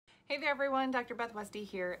Hey there everyone, Dr. Beth Westy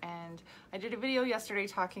here, and I did a video yesterday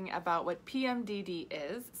talking about what PMDD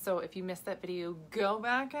is, so if you missed that video, go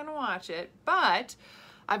back and watch it. But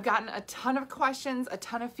I've gotten a ton of questions, a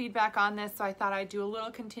ton of feedback on this, so I thought I'd do a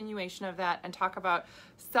little continuation of that and talk about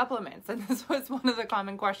supplements. And this was one of the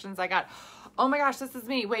common questions I got. Oh my gosh, this is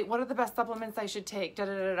me. Wait, what are the best supplements I should take? Da,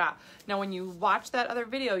 da, da, da. Now, when you watch that other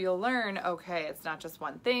video, you'll learn, okay, it's not just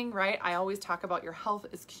one thing, right? I always talk about your health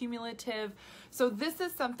is cumulative. So this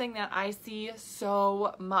is something that I see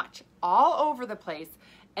so much all over the place,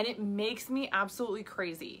 and it makes me absolutely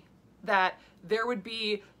crazy that there would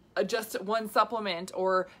be just one supplement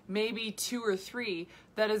or maybe 2 or 3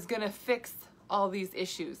 that is gonna fix all these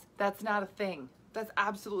issues. That's not a thing. That's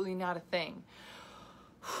absolutely not a thing.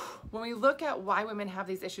 When we look at why women have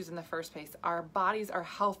these issues in the first place, our bodies, our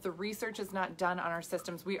health, the research is not done on our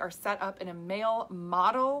systems. We are set up in a male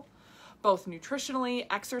model, both nutritionally,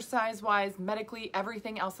 exercise-wise, medically,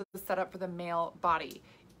 everything else is set up for the male body.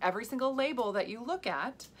 Every single label that you look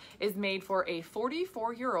at is made for a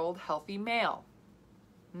 44-year-old healthy male.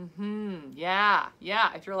 Yeah.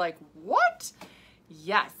 If you're like, what?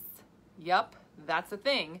 Yes. Yep, that's a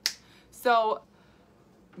thing. So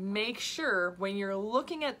make sure when you're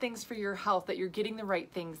looking at things for your health that you're getting the right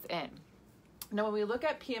things in. Now, when we look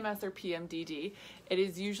at PMS or PMDD, it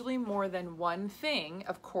is usually more than one thing,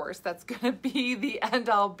 of course, that's going to be the end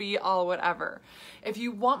all be all whatever. If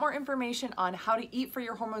you want more information on how to eat for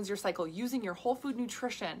your hormones, your cycle, using your whole food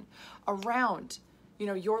nutrition around,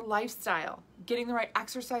 your lifestyle, getting the right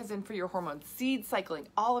exercise in for your hormones, seed cycling,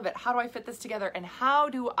 all of it. How do I fit this together? And how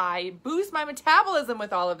do I boost my metabolism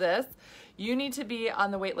with all of this? You need to be on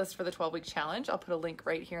the wait list for the 12-week challenge. I'll put a link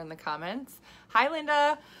right here in the comments. Hi,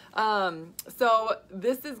 Linda. So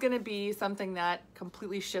this is going to be something that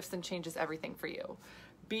completely shifts and changes everything for you.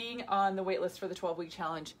 Being on the wait list for the 12-week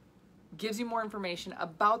challenge gives you more information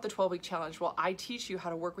about the 12-week challenge while I teach you how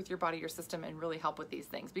to work with your body, your system, and really help with these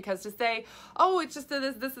things. Because to say, oh, it's just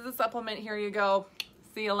this is a supplement, here you go,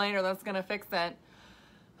 see you later, that's gonna fix it.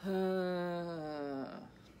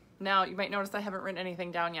 Now, you might notice I haven't written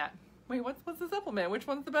anything down yet. Wait, what's the supplement? Which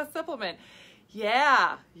one's the best supplement?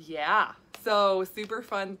 Yeah. So super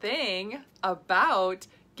fun thing about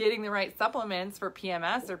getting the right supplements for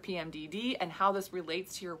PMS or PMDD and how this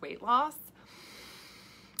relates to your weight loss.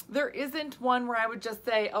 There isn't one where I would just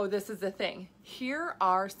say, oh, this is the thing. Here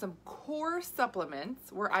are some core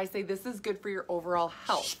supplements where I say this is good for your overall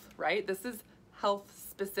health, right? This is health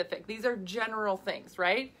specific. These are general things,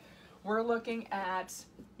 right? We're looking at,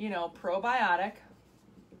 probiotic.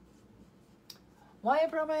 Why a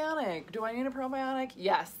probiotic? Do I need a probiotic?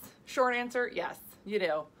 Yes. Short answer, yes, you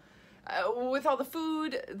do. With all the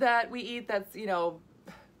food that we eat that's,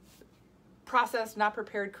 processed, not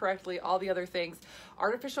prepared correctly, all the other things,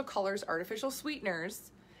 artificial colors, artificial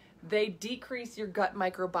sweeteners, they decrease your gut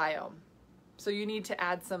microbiome. So you need to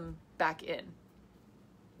add some back in.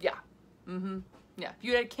 Yeah. Yeah. If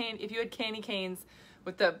you had candy canes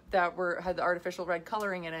with had the artificial red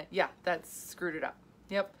coloring in it, yeah, that's screwed it up.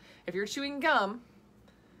 Yep. If you're chewing gum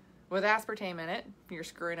with aspartame in it, you're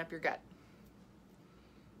screwing up your gut.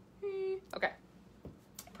 Okay.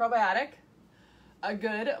 Probiotic. A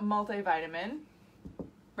good multivitamin,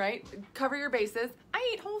 right? Cover your bases.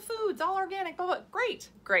 I eat whole foods, all organic, blah, blah.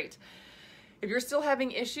 Great. If you're still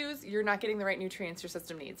having issues, you're not getting the right nutrients your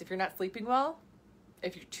system needs. If you're not sleeping well,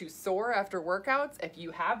 if you're too sore after workouts, if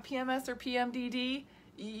you have PMS or PMDD,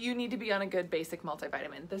 you need to be on a good basic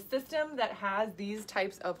multivitamin. The system that has these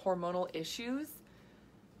types of hormonal issues,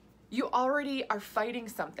 you already are fighting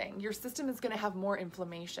something. Your system is going to have more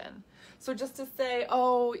inflammation. So just to say,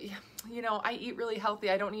 oh, I eat really healthy,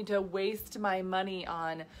 I don't need to waste my money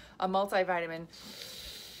on a multivitamin.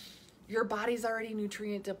 Your body's already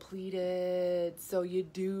nutrient depleted, so you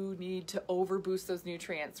do need to overboost those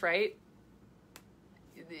nutrients, right?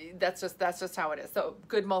 That's just how it is. So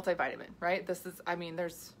good multivitamin, right? This is,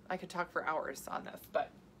 I could talk for hours on this,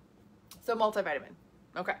 but so multivitamin.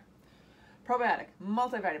 Okay. Probiotic,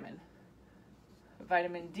 multivitamin,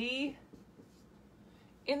 vitamin D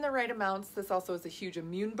in the right amounts. This also is a huge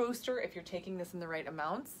immune booster if you're taking this in the right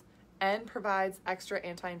amounts, and provides extra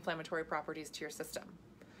anti-inflammatory properties to your system.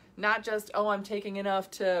 Not just, oh, I'm taking enough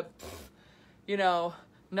to,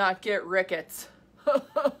 not get rickets,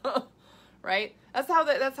 right? That's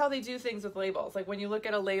how they do things with labels. Like when you look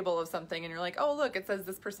at a label of something and you're like, oh, look, it says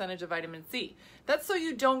this percentage of vitamin C. That's so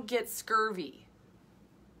you don't get scurvy.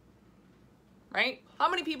 Right? How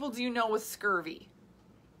many people do you know with scurvy?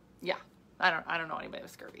 Yeah, I don't know anybody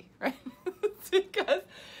with scurvy, right?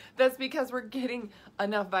 That's because we're getting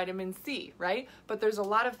enough vitamin C, right? But there's a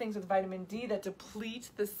lot of things with vitamin D that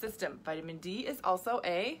deplete the system. Vitamin D is also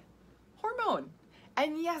a hormone.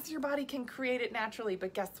 And yes, your body can create it naturally,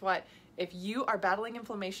 but guess what? If you are battling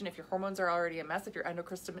inflammation, if your hormones are already a mess, if your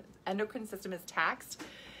endocrine system is taxed,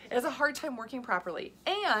 it has a hard time working properly.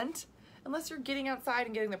 And unless you're getting outside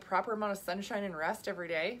and getting the proper amount of sunshine and rest every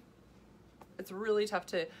day, it's really tough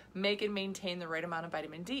to make and maintain the right amount of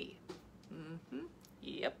vitamin D.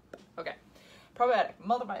 Yep. Okay. Probiotic,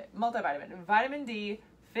 multivitamin, vitamin D,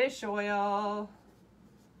 fish oil.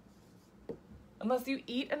 Unless you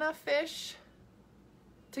eat enough fish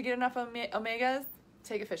to get enough omegas,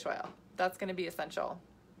 take a fish oil. That's going to be essential.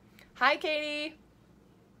 Hi, Katie.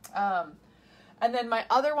 And then my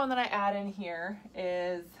other one that I add in here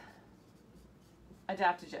is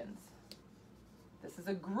adaptogens. This is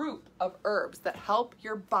a group of herbs that help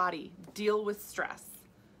your body deal with stress.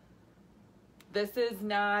 This is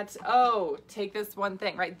not, oh, take this one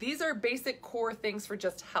thing, right? These are basic core things for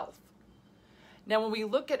just health. Now, when we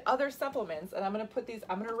look at other supplements, and I'm going to put these,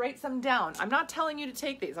 I'm going to write some down. I'm not telling you to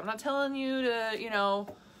take these. I'm not telling you to,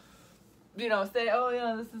 say, oh,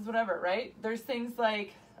 yeah, this is whatever, right? There's things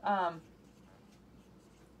like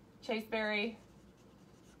chaseberry.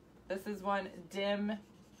 This is one. Dim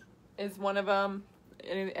is one of them.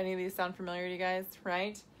 Any of these sound familiar to you guys,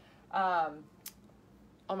 right? Oh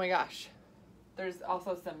my gosh. There's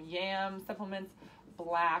also some yam supplements,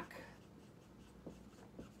 black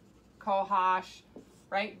cohosh,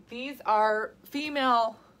 right? These are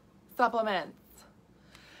female supplements.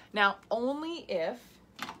 Now, only if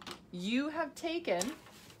you have taken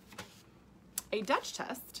a Dutch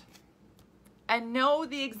test and know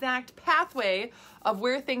the exact pathway of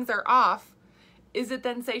where things are off, is it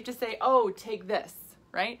then safe to say, oh, take this,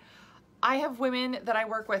 right? I have women that I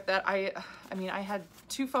work with that I had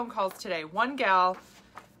 2 phone calls today. One gal,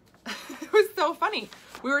 it was so funny.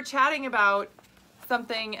 We were chatting about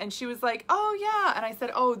something and she was like, oh yeah. And I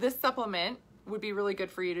said, oh, this supplement would be really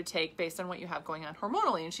good for you to take based on what you have going on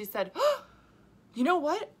hormonally. And she said, oh, you know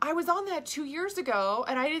what? I was on that 2 years ago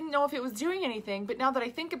and I didn't know if it was doing anything. But now that I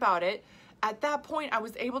think about it, at that point I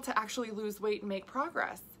was able to actually lose weight and make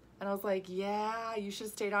progress. And I was like, yeah, you should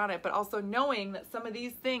have stayed on it. But also knowing that some of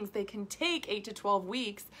these things, they can take 8 to 12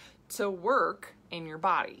 weeks to work in your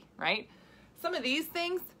body, right? Some of these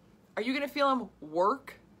things, are you going to feel them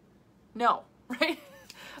work? No, right?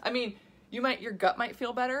 I mean, your gut might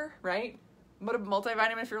feel better, right? But a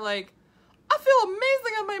multivitamin, if you're like, I feel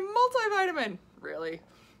amazing on my multivitamin. Really?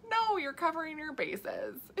 No, you're covering your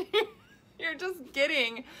bases. You're just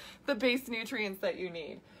getting the base nutrients that you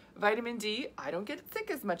need. Vitamin D, I don't get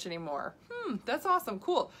sick as much anymore. That's awesome.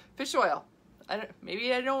 Cool. Fish oil.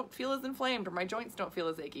 Maybe I don't feel as inflamed or my joints don't feel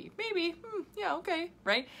as achy. Maybe. Yeah, okay.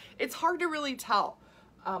 Right? It's hard to really tell.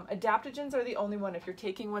 Adaptogens are the only one. If you're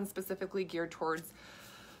taking one specifically geared towards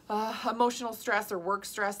emotional stress or work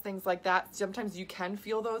stress, things like that, sometimes you can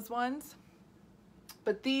feel those ones.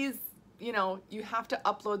 But these, you have to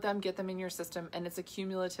upload them, get them in your system, and it's a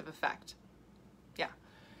cumulative effect. Yeah.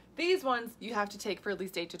 These ones you have to take for at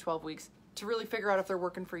least 8 to 12 weeks to really figure out if they're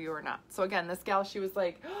working for you or not. So again, this gal, she was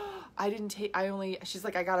like, oh, she's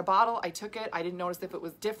like, I got a bottle, I took it, I didn't notice if it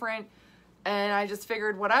was different, and I just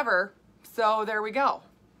figured whatever, so there we go,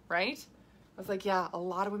 right? I was like, yeah, a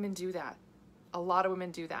lot of women do that. A lot of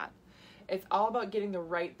women do that. It's all about getting the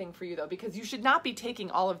right thing for you though, because you should not be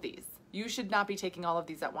taking all of these. You should not be taking all of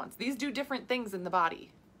these at once. These do different things in the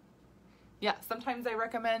body. Yeah, sometimes I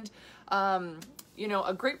recommend,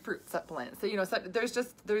 a grapefruit supplement. So, so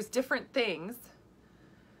there's different things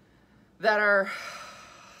that are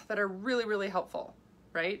really, really helpful,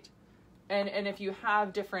 right? And if you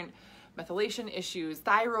have different methylation issues,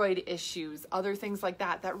 thyroid issues, other things like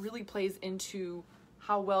that, that really plays into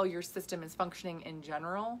how well your system is functioning in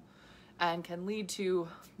general and can lead to,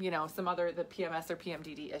 some other, the PMS or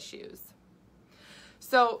PMDD issues.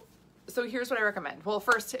 So here's what I recommend. Well,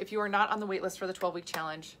 first, if you are not on the wait list for the 12-week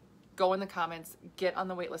challenge, go in the comments, get on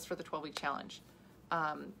the wait list for the 12-week challenge.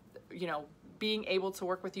 Being able to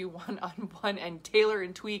work with you one-on-one and tailor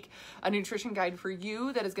and tweak a nutrition guide for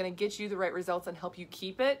you that is going to get you the right results and help you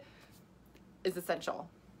keep it is essential.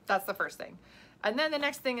 That's the first thing. And then the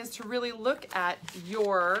next thing is to really look at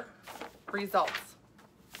your results.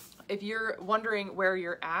 If you're wondering where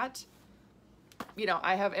you're at,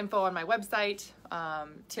 I have info on my website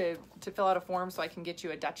to fill out a form so I can get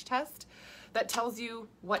you a Dutch test that tells you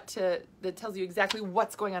exactly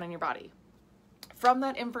what's going on in your body. From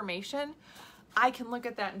that information, I can look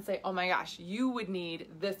at that and say, oh my gosh, you would need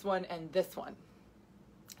this one and this one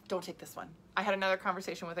don't take this one. I had another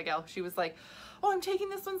conversation with a gal. She was like, oh, I'm taking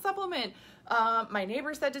this one supplement. My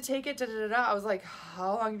neighbor said to take it, da, da, da, da. I was like,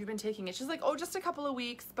 how long have you been taking it? She's like, oh, just a couple of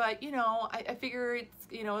weeks, but you know, I figure it's,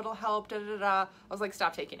 you know, it'll help, da, da, da, da. I was like,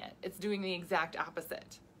 stop taking it. It's doing the exact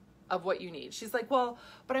opposite of what you need. She's like, well,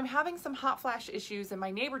 but I'm having some hot flash issues and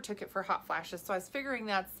my neighbor took it for hot flashes. So I was figuring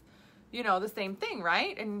that's, you know, the same thing,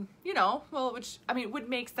 right? And, you know, well, which, I mean, would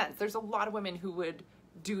make sense. There's a lot of women who would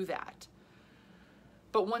do that.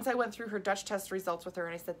 But once I went through her Dutch test results with her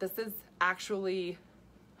and I said, this is actually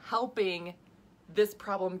helping this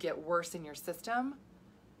problem get worse in your system.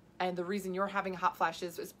 And the reason you're having hot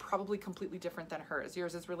flashes is probably completely different than hers.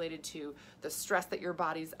 Yours is related to the stress that your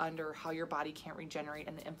body's under, how your body can't regenerate,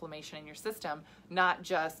 and the inflammation in your system, not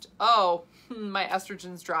just, oh, my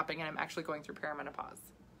estrogen's dropping and I'm actually going through perimenopause.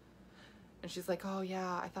 And she's like, oh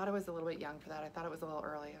yeah, I thought I was a little bit young for that. I thought it was a little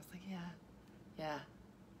early. I was like, yeah.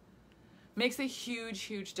 Makes a huge,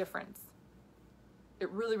 huge difference. It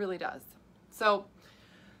really, really does. So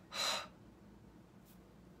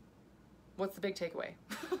what's the big takeaway?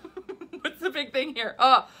 What's the big thing here?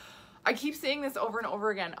 Oh, I keep seeing this over and over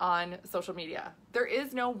again on social media. There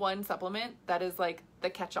is no one supplement that is like the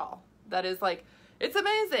catch-all. That is like, it's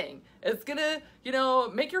amazing. It's gonna, you know,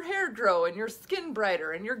 make your hair grow and your skin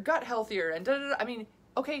brighter and your gut healthier and da da da. I mean,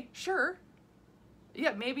 okay, sure.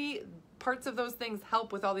 Yeah, maybe parts of those things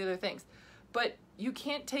help with all the other things. But you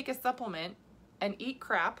can't take a supplement and eat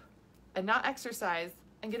crap and not exercise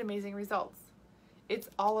and get amazing results. It's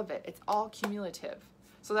all of it. It's all cumulative.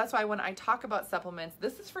 So that's why when I talk about supplements,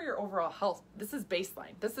 this is for your overall health. This is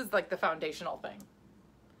baseline. This is like the foundational thing.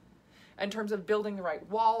 In terms of building the right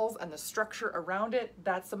walls and the structure around it,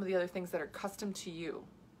 that's some of the other things that are custom to you.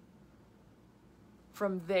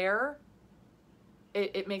 From there,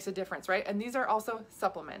 it makes a difference, right? And these are also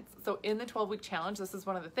supplements. So in the 12-week challenge, this is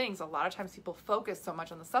one of the things. A lot of times people focus so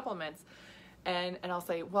much on the supplements, and I'll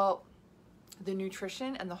say, well, the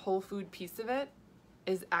nutrition and the whole food piece of it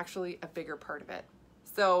is actually a bigger part of it.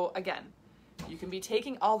 So again, you can be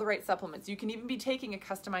taking all the right supplements. You can even be taking a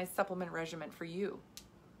customized supplement regimen for you.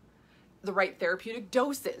 The right therapeutic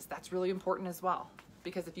doses, that's really important as well.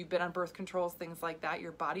 Because if you've been on birth controls, things like that,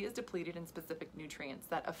 your body is depleted in specific nutrients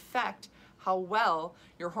that affect how well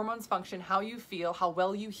your hormones function, how you feel, how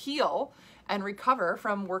well you heal and recover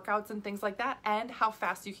from workouts and things like that, and how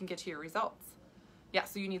fast you can get to your results. Yeah,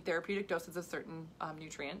 so you need therapeutic doses of certain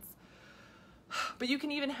nutrients. But you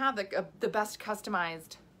can even have the best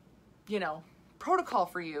customized, you know, protocol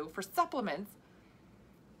for you for supplements.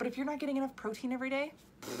 But if you're not getting enough protein every day,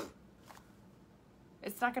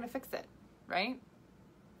 it's not going to fix it, right?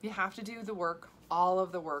 You have to do the work, all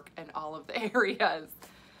of the work, in all of the areas.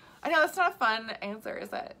 I know that's not a fun answer,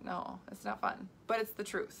 is it? No, it's not fun, but it's the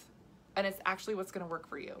truth. And it's actually what's going to work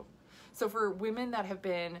for you. So for women that have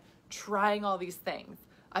been trying all these things,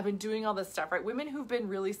 I've been doing all this stuff, right? Women who've been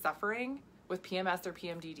really suffering with PMS or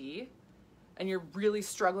PMDD, and you're really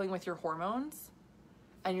struggling with your hormones,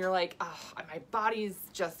 and you're like, oh, my body's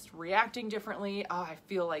just reacting differently. Oh, I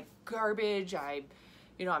feel like garbage.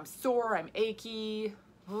 I'm sore, I'm achy.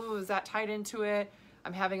 Oh, is that tied into it?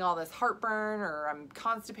 I'm having all this heartburn, or I'm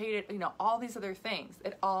constipated, you know, all these other things.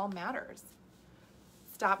 It all matters.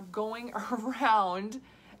 Stop going around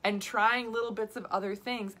and trying little bits of other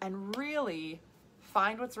things and really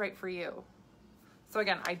find what's right for you. So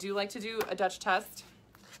again, I do like to do a Dutch test.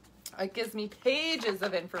 It gives me pages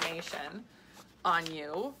of information on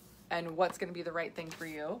you and what's going to be the right thing for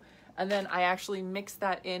you. And then I actually mix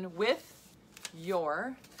that in with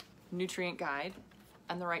your nutrient guide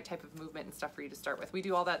and the right type of movement and stuff for you to start with. We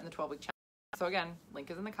do all that in the 12-week challenge. So again, link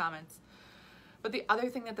is in the comments. But the other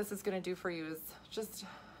thing that this is going to do for you is just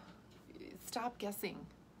stop guessing.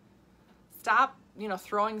 Stop, you know,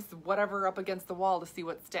 throwing whatever up against the wall to see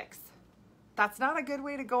what sticks. That's not a good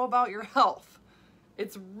way to go about your health.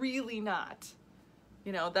 It's really not.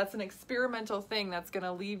 You know, that's an experimental thing that's going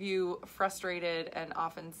to leave you frustrated and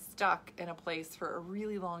often stuck in a place for a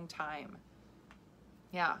really long time.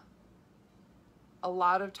 Yeah. A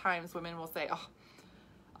lot of times women will say, oh,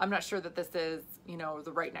 I'm not sure that this is, you know,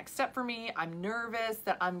 the right next step for me. I'm nervous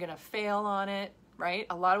that I'm going to fail on it, right?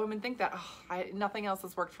 A lot of women think that, oh, nothing else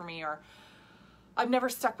has worked for me, or I've never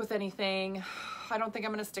stuck with anything. I don't think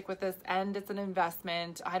I'm going to stick with this, and it's an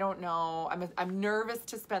investment. I don't know. I'm nervous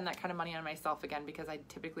to spend that kind of money on myself again because I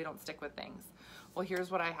typically don't stick with things. Well,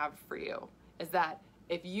 here's what I have for you, is that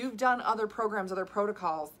if you've done other programs, other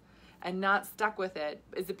protocols, and not stuck with it,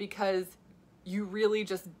 is it because you really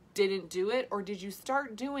just didn't do it, or did you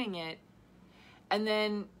start doing it and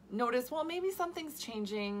then notice, well, maybe something's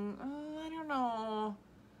changing, I don't know,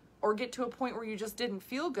 or get to a point where you just didn't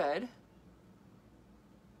feel good?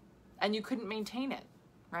 and you couldn't maintain it,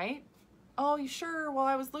 right? Oh, you sure? Well,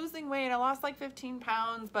 I was losing weight. I lost like 15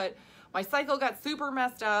 pounds, but my cycle got super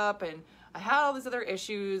messed up and I had all these other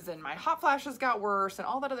issues and my hot flashes got worse and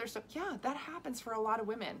all that other stuff. Yeah, that happens for a lot of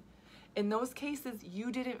women. In those cases,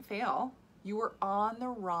 you didn't fail. You were on the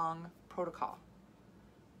wrong protocol.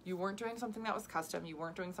 You weren't doing something that was custom. You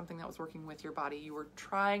weren't doing something that was working with your body. You were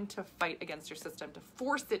trying to fight against your system, to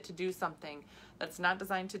force it to do something that's not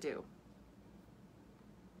designed to do.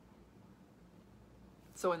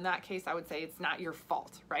 So in that case, I would say it's not your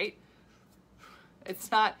fault, right?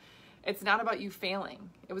 It's not about you failing.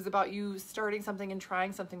 It was about you starting something and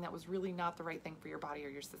trying something that was really not the right thing for your body or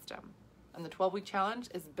your system. And the 12-week challenge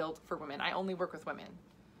is built for women. I only work with women.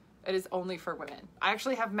 It is only for women. I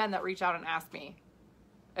actually have men that reach out and ask me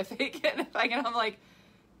if I can. I'm like,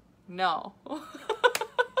 no,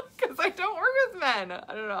 because I don't work with men.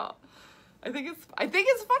 I don't know. I think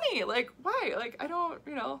it's funny. Like, why? Like, I don't,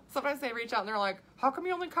 sometimes they reach out and they're like, how come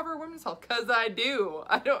you only cover women's health? Because I do.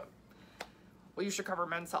 I don't. Well, you should cover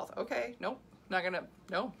men's health. Okay. Nope. Not gonna.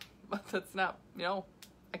 No. That's not,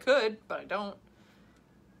 I could, but I don't.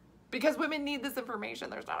 Because women need this information.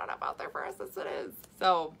 There's not enough out there for us as it is.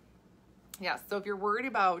 So, yeah. So if you're worried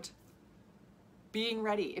about being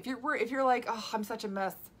ready, if you're like, oh, I'm such a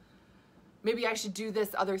mess, maybe I should do this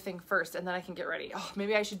other thing first and then I can get ready. Oh,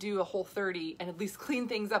 maybe I should do a whole 30 and at least clean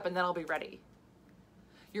things up and then I'll be ready.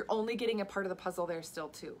 You're only getting a part of the puzzle there still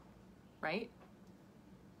too, right?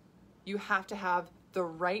 You have to have the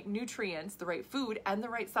right nutrients, the right food, and the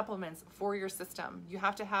right supplements for your system. You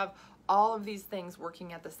have to have all of these things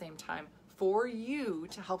working at the same time for you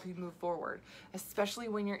to help you move forward, especially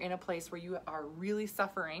when you're in a place where you are really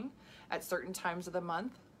suffering at certain times of the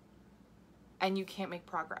month and you can't make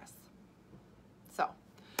progress. So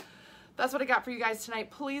that's what I got for you guys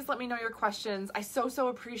tonight. Please let me know your questions. I so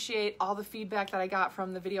appreciate all the feedback that I got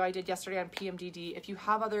from the video I did yesterday on PMDD. If you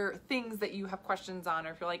have other things that you have questions on,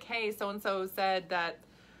 or if you're like, hey, so-and-so said that,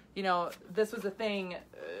 this was a thing,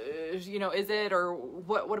 is it, or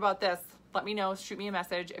what about this? Let me know, shoot me a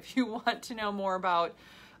message. If you want to know more about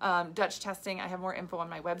Dutch testing, I have more info on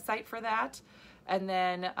my website for that. And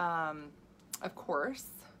then, of course,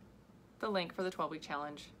 the link for the 12-week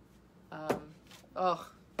challenge.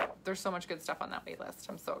 There's so much good stuff on that wait list.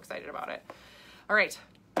 I'm so excited about it. All right.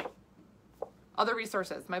 Other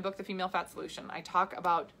resources. My book, The Female Fat Solution. I talk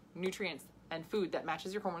about nutrients and food that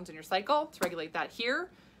matches your hormones in your cycle to regulate that here.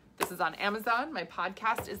 This is on Amazon. My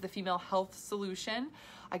podcast is The Female Health Solution.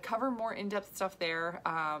 I cover more in-depth stuff there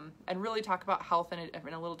and really talk about health in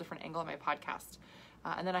a little different angle on my podcast.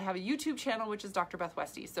 And then I have a YouTube channel, which is Dr. Beth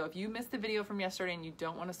Westy. So if you missed the video from yesterday and you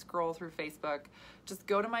don't want to scroll through Facebook, just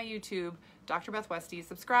go to my YouTube, Dr. Beth Westy,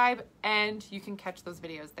 subscribe, and you can catch those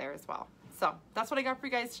videos there as well. So that's what I got for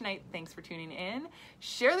you guys tonight. Thanks for tuning in.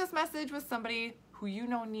 Share this message with somebody who you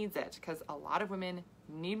know needs it, because a lot of women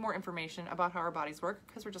need more information about how our bodies work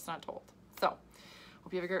because we're just not told. So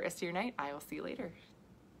hope you have a great rest of your night. I will see you later.